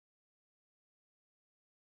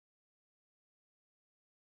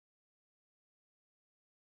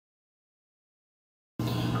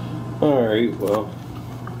Alright, well,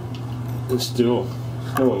 it's still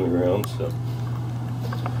snow on the ground, so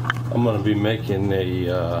I'm going to be making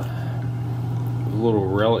a little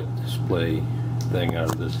relic display thing out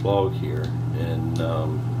of this log here. And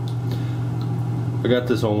I got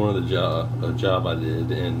this on one of the job I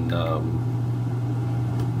did, and I'm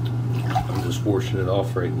just washing it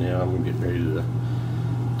off right now. I'm getting ready to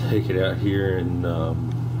take it out here and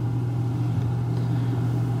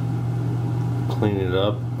clean it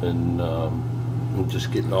up, and I'm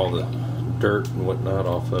just getting all the dirt and whatnot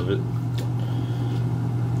off of it.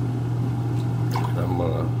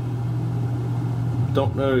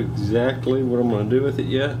 Don't know exactly what I'm gonna do with it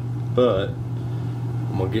yet, but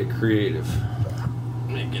I'm gonna get creative. Let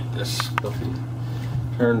me get this stuff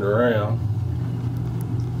turned around.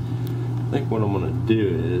 I think what I'm gonna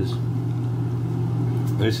do is,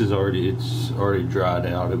 it's already dried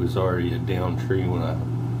out. It was already a down tree when I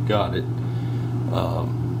got it.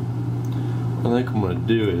 What I think I'm going to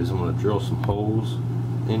do is I'm going to drill some holes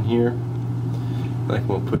in here. I think I'm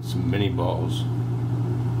going to put some mini balls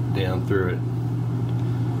down through it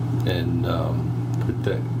and put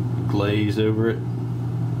that glaze over it.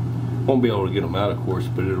 Won't be able to get them out, of course,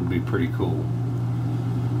 but it'll be pretty cool.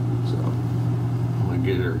 So I'm going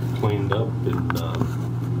to get her cleaned up, and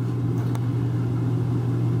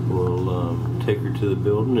we'll take her to the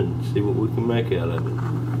building and see what we can make out of it.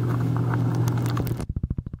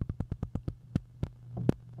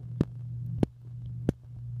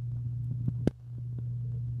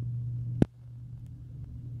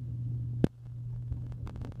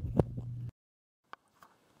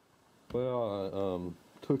 Well, I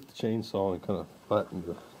took the chainsaw and kind of flattened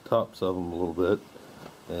the tops of them a little bit,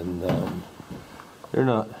 and they're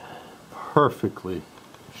not perfectly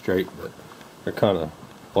straight, but they're kind of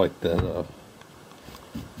like that,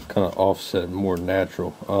 kind of offset, more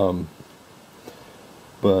natural.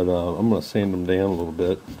 But I'm going to sand them down a little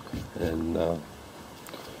bit, and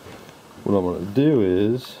what I'm going to do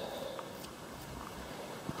is,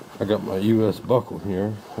 I got my US buckle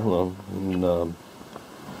here, and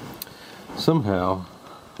somehow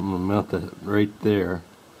I'm going to mount that right there,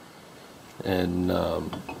 and I'm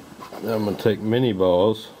going to take mini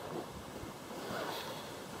balls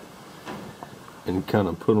and kind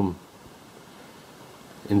of put them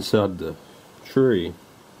inside the tree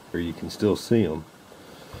where you can still see them.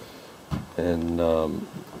 And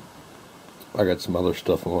I got some other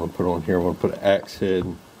stuff I want to put on here. I want to put an axe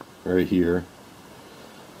head right here.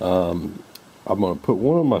 I'm going to put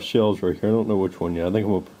one of my shells right here. I don't know which one yet. I think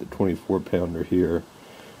I'm going to put the 24-pounder here,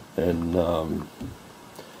 and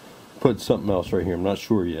put something else right here. I'm not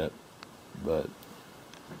sure yet, but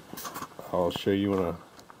I'll show you when I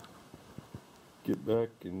get back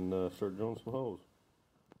and start drilling some holes.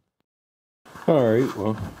 Alright,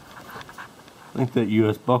 well, I think that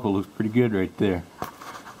US buckle looks pretty good right there.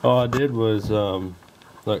 All I did was,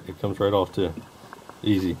 look, it comes right off too.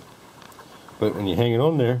 Easy. But when you hang it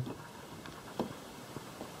on there,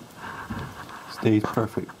 stays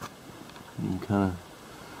perfect. You kind of,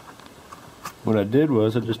 what I did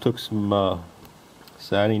was I just took some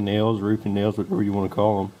siding nails, roofing nails, whatever you want to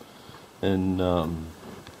call them, and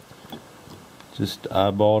just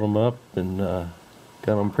eyeballed them up and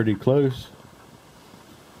got them pretty close.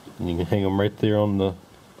 And you can hang them right there on the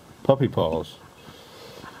puppy paws.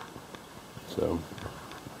 So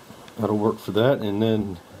that'll work for that. And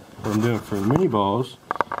then what I'm doing for mini balls,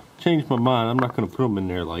 changed my mind. I'm not going to put them in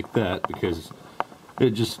there like that, because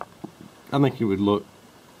it just, I think it would look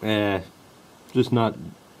just not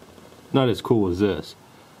as cool as this.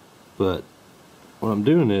 But what I'm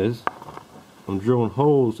doing is I'm drilling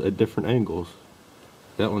holes at different angles.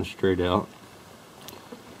 That one's straight out,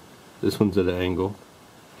 this one's at an angle,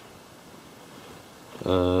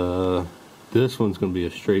 this one's going to be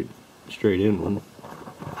a straight in one,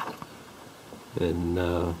 and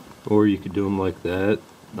or you could do them like that.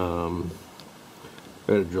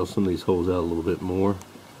 Gotta drill some of these holes out a little bit more,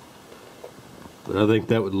 but I think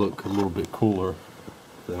that would look a little bit cooler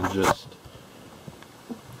than just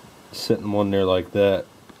setting one there like that.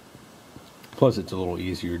 Plus it's a little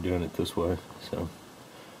easier doing it this way. So,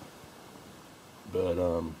 but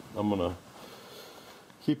I'm gonna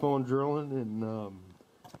keep on drilling and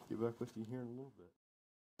get back with you here in a little bit.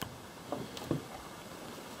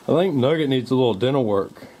 I think Nugget needs a little dental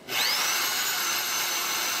work.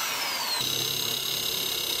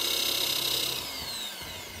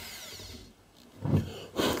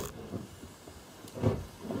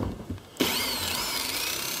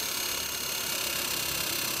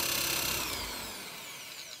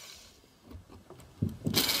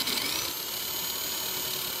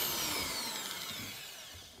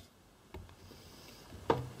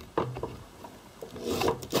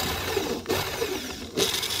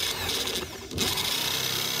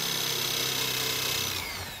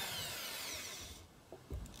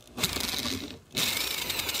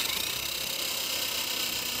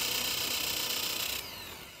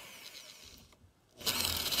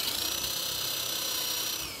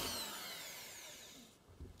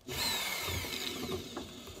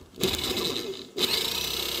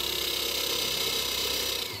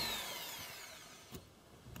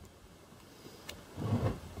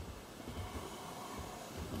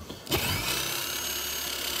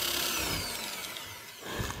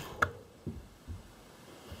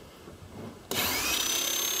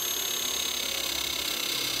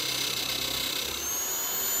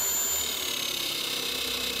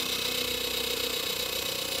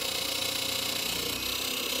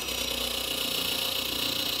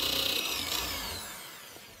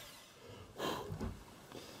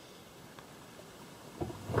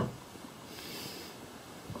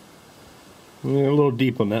 Yeah, a little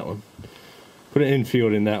deep on that one. Put an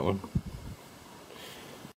infield in that one.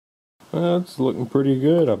 Well, it's looking pretty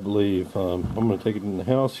good, I believe. I'm going to take it in the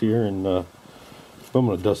house here, and I'm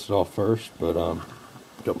going to dust it off first, but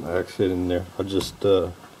got my axe head in there. I just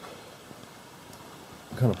kind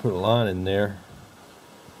of put a line in there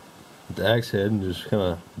with the axe head and just kind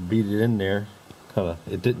of beat it in there.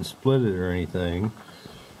 It didn't split it or anything,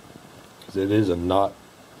 because it is a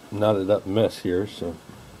knotted up mess here. So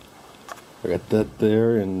I got that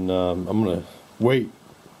there, and I'm going to wait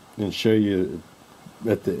and show you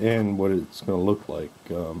at the end what it's going to look like. It's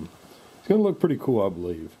going to look pretty cool, I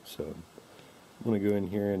believe. So I'm going to go in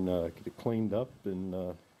here and get it cleaned up and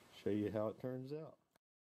show you how it turns out.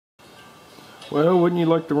 Well, wouldn't you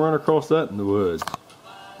like to run across that in the woods?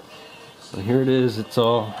 And here it is. It's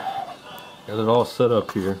all got it all set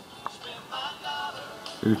up here.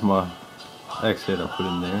 Here's my axe head I put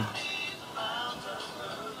in there.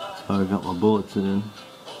 That's how I got my bullets in.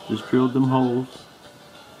 Just drilled them holes.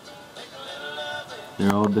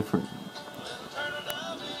 They're all different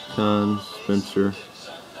kinds, Spencer.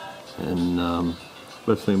 And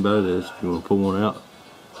best thing about it is, if you want to pull one out,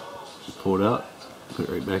 just pull it out, put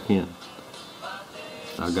it right back in.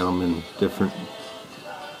 I got them in different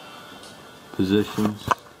positions,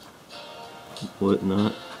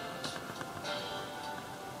 whatnot.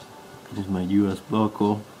 Here's my US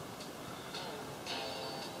buckle.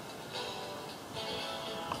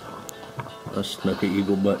 I snuck an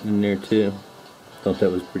eagle button in there too. Thought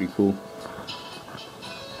that was pretty cool.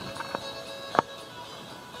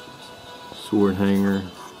 Sword hanger,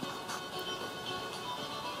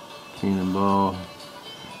 cannonball,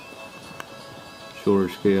 shoulder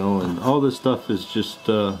scale, and all this stuff is just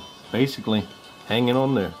basically hanging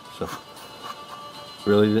on there. So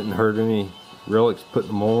really didn't hurt any relics putting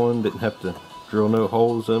them on. Didn't have to drill no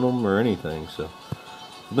holes in them or anything. So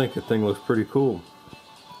I think the thing looks pretty cool.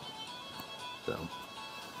 So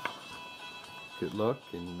good luck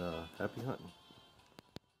and happy hunting.